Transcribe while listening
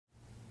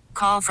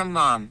Call from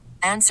mom.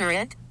 Answer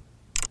it.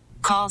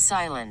 Call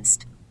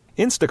silenced.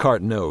 Instacart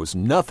knows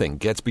nothing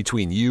gets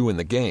between you and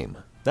the game.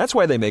 That's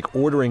why they make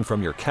ordering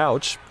from your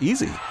couch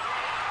easy.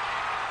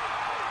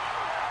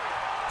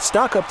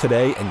 Stock up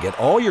today and get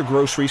all your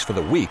groceries for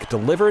the week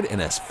delivered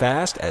in as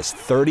fast as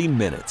 30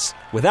 minutes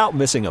without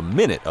missing a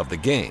minute of the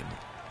game.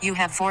 You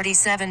have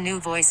 47 new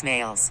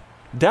voicemails.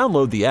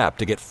 Download the app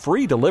to get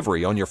free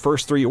delivery on your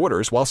first 3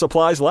 orders while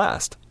supplies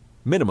last.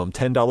 Minimum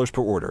 $10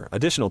 per order.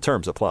 Additional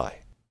terms apply.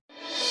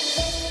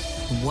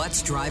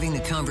 What's driving the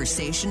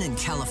conversation in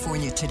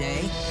California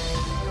today?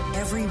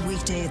 Every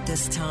weekday at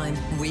this time,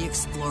 we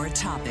explore a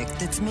topic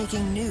that's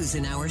making news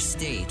in our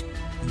state.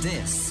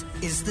 This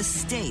is the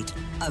state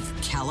of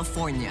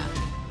California.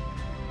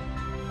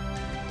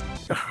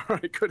 All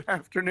right, good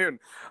afternoon.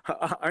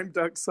 I'm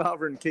Doug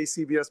Sovereign,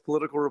 KCBS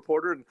political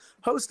reporter and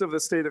host of the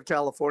State of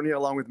California,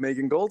 along with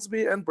Megan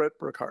Goldsby and Brett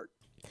Burkhart.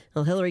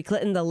 Well, Hillary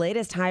Clinton, the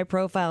latest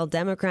high-profile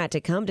Democrat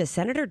to come to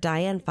Senator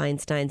Dianne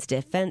Feinstein's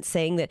defense,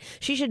 saying that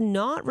she should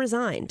not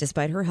resign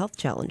despite her health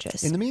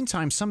challenges. In the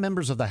meantime, some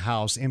members of the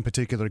House in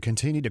particular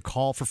continue to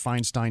call for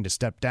Feinstein to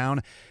step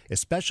down,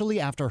 especially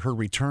after her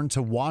return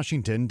to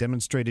Washington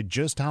demonstrated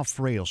just how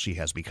frail she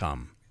has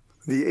become.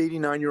 The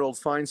 89-year-old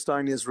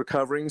Feinstein is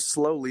recovering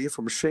slowly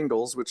from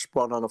shingles, which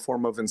brought on a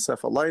form of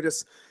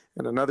encephalitis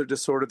and another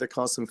disorder that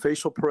caused some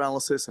facial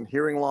paralysis and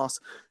hearing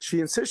loss. She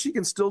insists she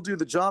can still do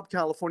the job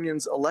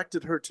Californians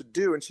elected her to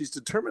do, and she's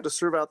determined to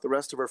serve out the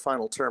rest of her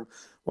final term,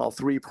 while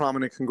 3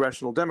 prominent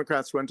congressional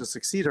Democrats run to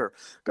succeed her.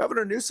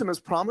 Governor Newsom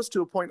has promised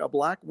to appoint a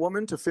black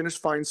woman to finish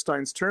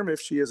Feinstein's term if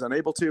she is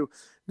unable to.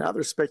 Now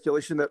there's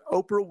speculation that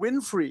Oprah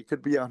Winfrey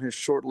could be on his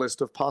short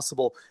list of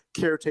possible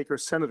caretaker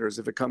senators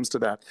if it comes to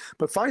that.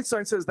 But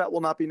Feinstein says that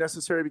will not be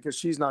necessary because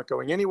she's not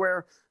going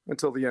anywhere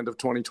until the end of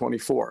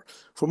 2024.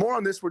 For more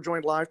on this, we're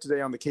joined live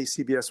today on the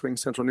KCBS Wing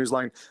Central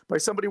Newsline by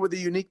somebody with a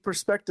unique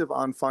perspective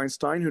on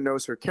Feinstein who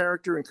knows her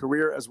character and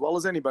career as well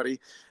as anybody,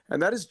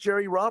 and that is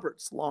Jerry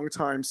Roberts,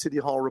 longtime City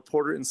Hall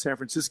reporter in San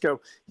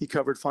Francisco. He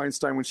covered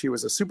Feinstein when she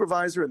was a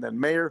supervisor and then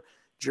mayor.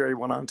 Jerry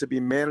went on to be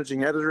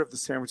managing editor of the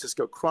San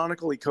Francisco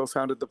Chronicle. He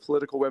co-founded the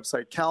political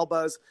website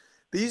CalBuzz.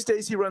 These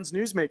days, he runs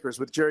Newsmakers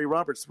with Jerry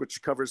Roberts,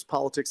 which covers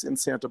politics in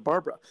Santa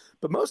Barbara.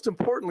 But most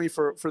importantly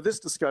for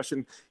this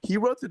discussion, he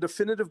wrote the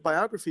definitive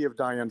biography of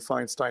Dianne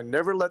Feinstein,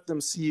 Never Let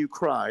Them See You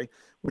Cry,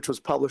 which was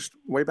published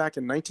way back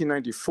in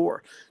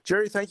 1994.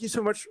 Jerry, thank you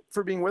so much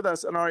for being with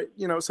us. And all right,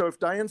 so if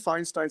Dianne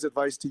Feinstein's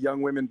advice to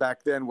young women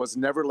back then was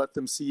never let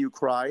them see you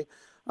cry,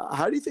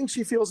 how do you think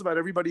she feels about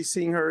everybody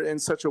seeing her in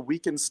such a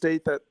weakened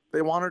state that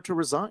they want her to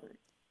resign?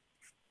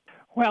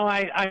 Well,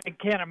 I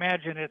can't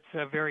imagine it's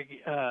a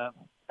very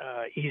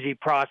easy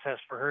process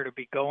for her to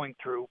be going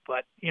through.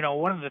 But,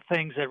 one of the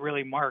things that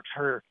really marks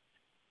her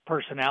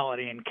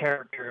personality and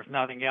character, if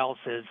nothing else,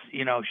 is,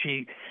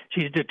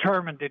 she's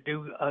determined to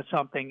do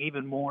something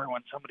even more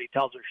when somebody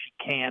tells her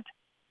she can't.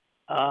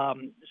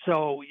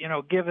 So,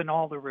 given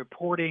all the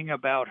reporting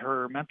about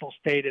her mental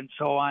state and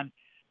so on,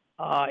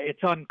 it's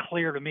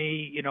unclear to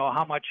me,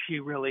 how much she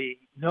really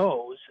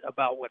knows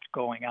about what's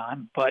going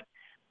on. But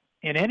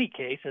in any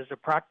case, as a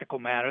practical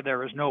matter,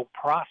 there is no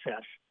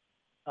process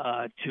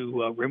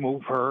to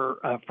remove her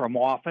from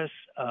office.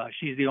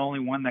 She's the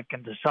only one that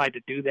can decide to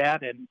do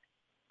that. And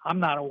I'm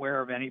not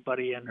aware of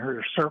anybody in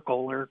her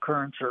circle, her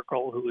current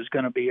circle, who is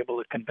going to be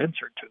able to convince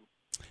her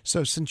to.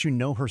 So since you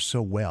know her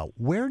so well,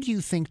 where do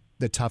you think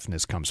the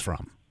toughness comes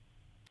from?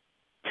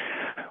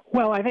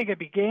 Well, I think it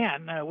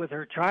began with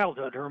her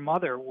childhood. Her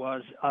mother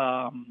was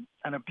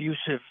an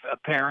abusive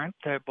parent,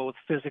 both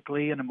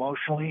physically and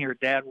emotionally. Her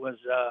dad was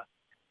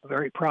a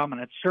very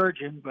prominent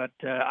surgeon, but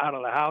out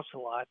of the house a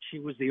lot. She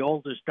was the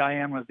oldest.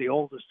 Dianne was the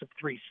oldest of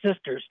 3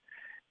 sisters,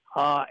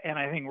 and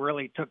I think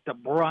really took the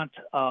brunt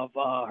of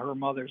her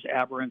mother's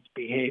aberrant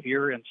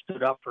behavior and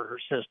stood up for her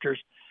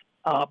sisters.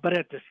 But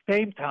at the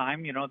same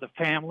time, the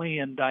family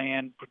and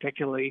Dianne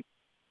particularly,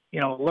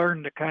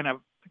 learned to kind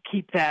of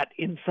keep that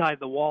inside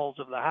the walls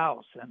of the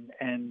house.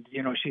 And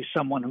she's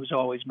someone who's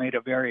always made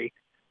a very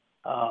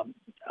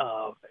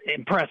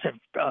impressive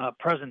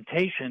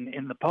presentation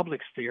in the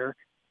public sphere.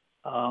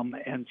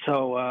 And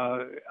so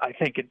I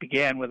think it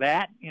began with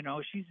that.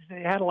 She's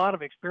had a lot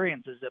of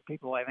experiences that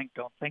people, I think,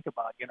 don't think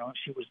about.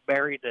 She was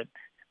married at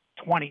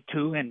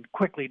 22 and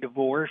quickly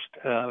divorced,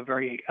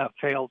 very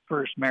failed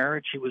first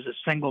marriage. She was a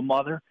single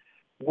mother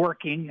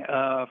working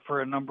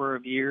for a number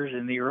of years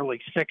in the early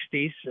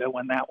 60s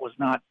when that was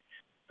not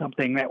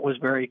something that was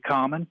very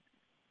common.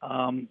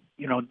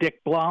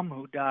 Dick Blum,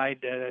 who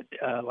died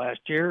last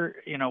year,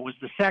 was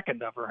the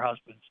second of her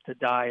husbands to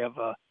die of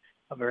a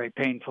very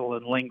painful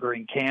and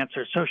lingering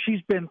cancer. So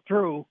she's been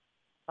through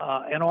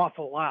an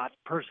awful lot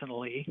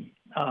personally,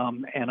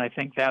 and I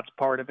think that's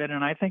part of it.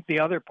 And I think the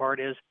other part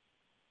is,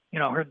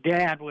 her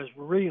dad was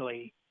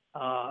really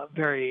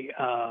very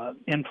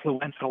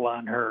influential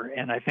on her,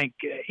 and I think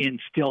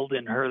instilled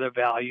in her the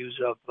values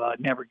of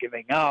never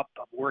giving up,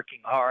 of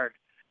working hard,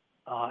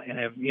 and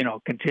of,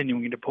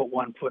 continuing to put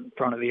one foot in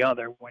front of the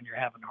other when you're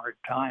having hard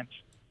times.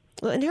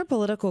 Well, in her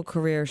political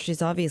career,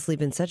 she's obviously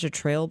been such a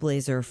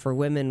trailblazer for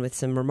women with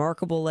some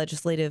remarkable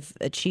legislative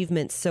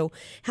achievements. So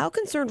how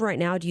concerned right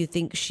now do you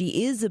think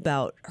she is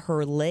about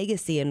her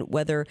legacy and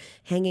whether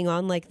hanging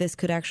on like this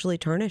could actually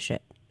tarnish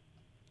it?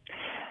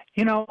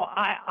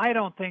 I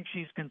don't think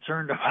she's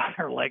concerned about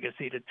her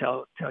legacy, to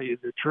tell you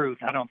the truth.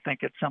 I don't think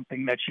it's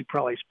something that she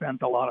probably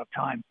spent a lot of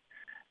time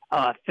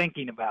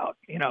thinking about.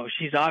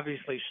 She's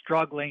obviously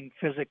struggling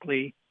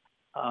physically.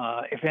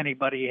 If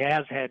anybody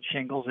has had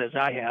shingles, as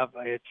I have,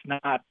 it's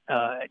not,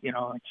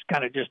 it's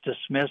kind of just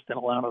dismissed in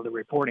a lot of the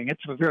reporting.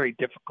 It's a very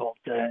difficult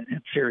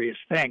and serious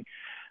thing.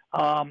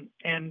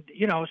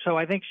 So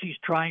I think she's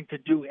trying to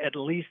do at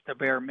least the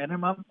bare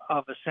minimum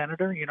of a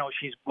senator.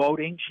 She's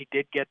voting. She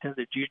did get to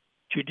the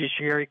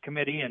Judiciary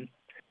Committee and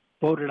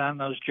voted on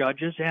those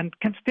judges, and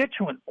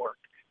constituent work.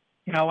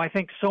 I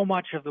think so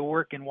much of the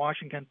work in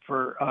Washington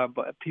for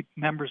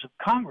members of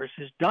Congress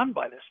is done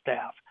by the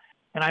staff.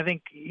 And I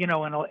think, in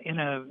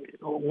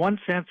one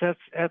sense,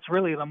 that's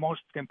really the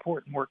most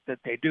important work that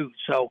they do.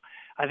 So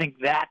I think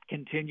that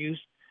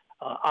continues.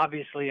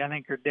 Obviously, I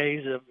think her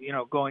days of,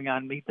 going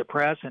on Meet the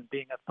Press and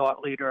being a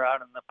thought leader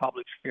out in the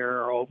public sphere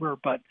are over.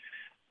 But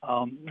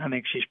I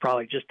think she's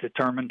probably just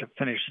determined to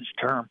finish this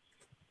term.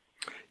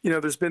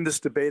 There's been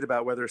this debate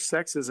about whether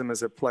sexism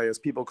is at play as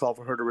people call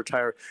for her to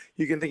retire.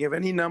 You can think of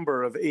any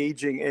number of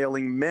aging,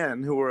 ailing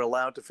men who were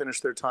allowed to finish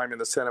their time in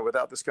the Senate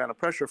without this kind of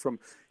pressure, from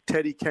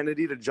Teddy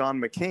Kennedy to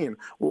John McCain.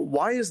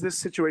 Why is this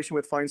situation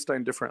with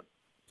Feinstein different?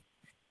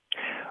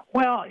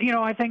 Well,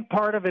 I think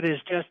part of it is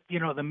just,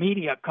 the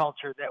media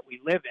culture that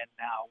we live in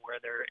now, where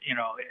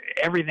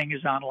everything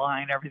is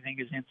online, everything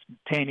is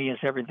instantaneous,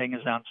 everything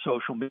is on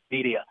social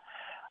media.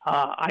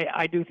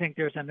 I do think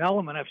there's an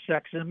element of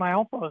sexism. I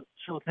also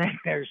think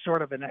there's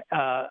sort of an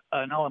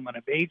element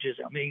of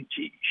ageism. I mean,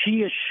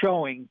 she is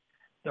showing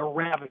the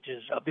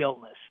ravages of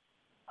illness,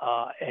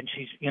 and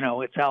she's,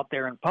 it's out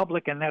there in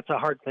public, and that's a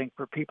hard thing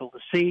for people to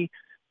see.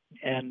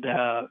 And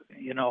I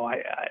don't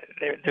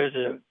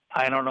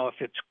know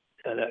if it's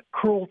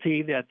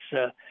cruelty that's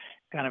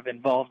kind of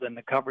involved in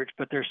the coverage,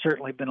 but there's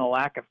certainly been a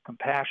lack of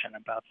compassion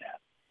about that.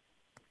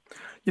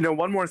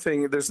 One more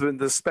thing. There's been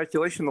the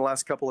speculation the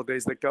last couple of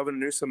days that Governor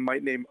Newsom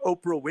might name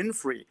Oprah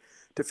Winfrey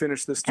to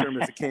finish this term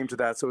if it came to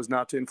that, so as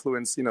not to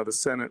influence, the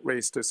Senate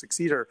race to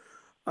succeed her.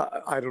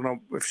 I don't know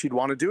if she'd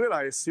want to do it.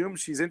 I assume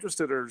she's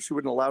interested, or she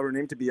wouldn't allow her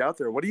name to be out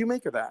there. What do you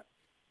make of that?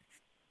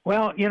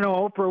 Well,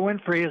 Oprah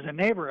Winfrey is a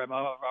neighbor of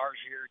ours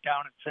here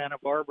down in Santa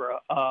Barbara.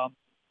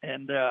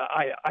 And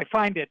I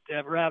find it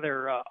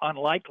rather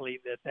unlikely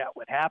that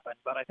would happen.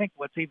 But I think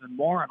what's even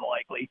more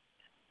unlikely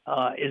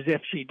is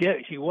if she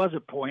was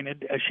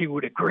appointed, she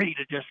would agree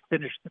to just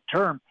finish the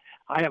term.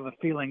 I have a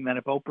feeling that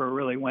if Oprah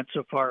really went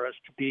so far as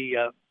to be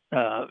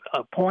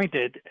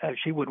appointed,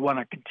 she would want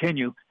to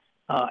continue,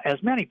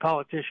 as many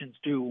politicians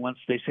do once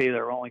they say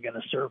they're only going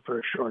to serve for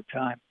a short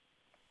time.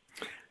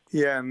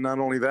 Yeah, and not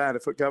only that,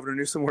 if Governor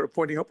Newsom were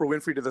appointing Oprah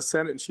Winfrey to the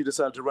Senate and she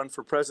decided to run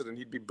for president,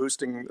 he'd be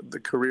boosting the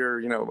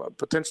career,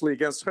 potentially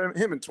against him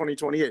in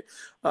 2028.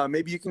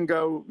 Maybe you can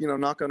go,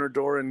 knock on her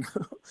door and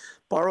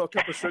borrow a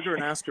cup of sugar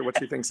and ask her what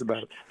she thinks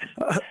about it.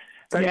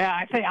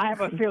 I have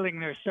a feeling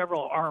there's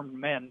several armed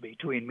men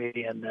between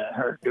me and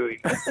her doing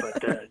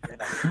it.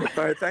 But,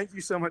 All right, thank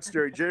you so much,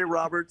 Jerry. Jay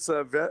Roberts,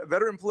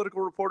 veteran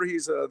political reporter.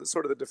 He's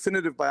sort of the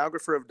definitive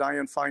biographer of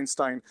Dianne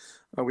Feinstein.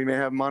 We may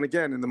have him on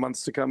again in the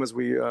months to come as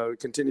we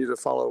continue to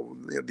follow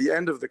the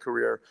end of the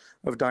career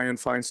of Dianne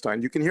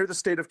Feinstein. You can hear The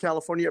State of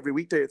California every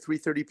weekday at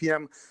 3:30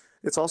 p.m.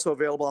 It's also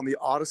available on the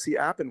Odyssey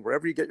app and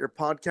wherever you get your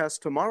podcasts.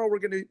 Tomorrow, we're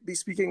going to be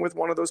speaking with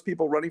one of those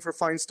people running for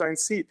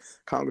Feinstein's seat,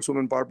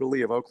 Congresswoman Barbara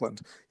Lee of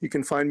Oakland. You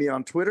can find me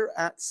on Twitter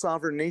at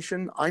Sovereign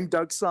Nation. I'm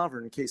Doug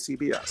Sovereign,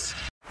 KCBS.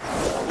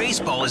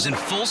 Baseball is in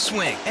full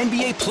swing.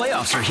 NBA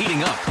playoffs are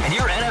heating up, and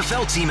your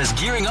NFL team is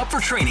gearing up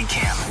for training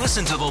camp.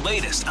 Listen to the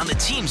latest on the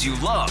teams you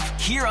love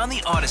here on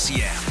the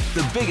Odyssey app.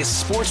 The biggest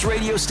sports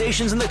radio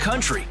stations in the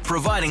country,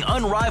 providing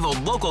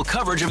unrivaled local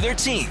coverage of their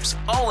teams,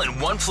 all in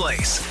one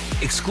place.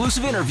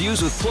 Exclusive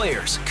interviews with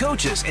players,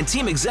 coaches, and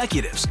team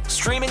executives,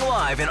 streaming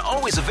live and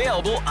always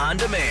available on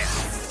demand.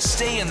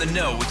 Stay in the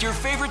know with your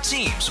favorite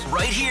teams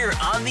right here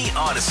on the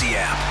Odyssey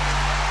app.